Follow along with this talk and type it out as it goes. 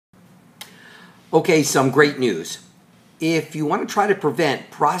Okay, some great news. If you want to try to prevent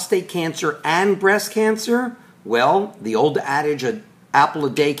prostate cancer and breast cancer, well, the old adage, an apple a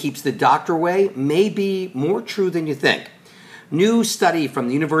day keeps the doctor away, may be more true than you think. New study from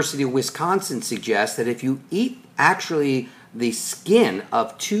the University of Wisconsin suggests that if you eat actually the skin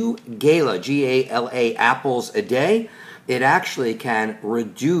of 2 Gala, Gala apples a day, it actually can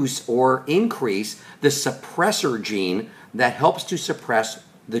reduce or increase the suppressor gene that helps to suppress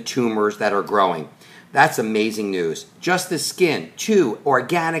the tumors that are growing. That's amazing news. Just the skin, 2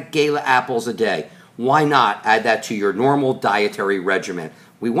 organic Gala apples a day. Why not add that to your normal dietary regimen?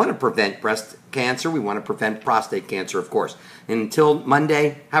 We want to prevent breast cancer. We want to prevent prostate cancer, of course. And until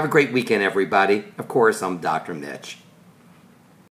Monday, have a great weekend, everybody. Of course, I'm Dr. Mitch.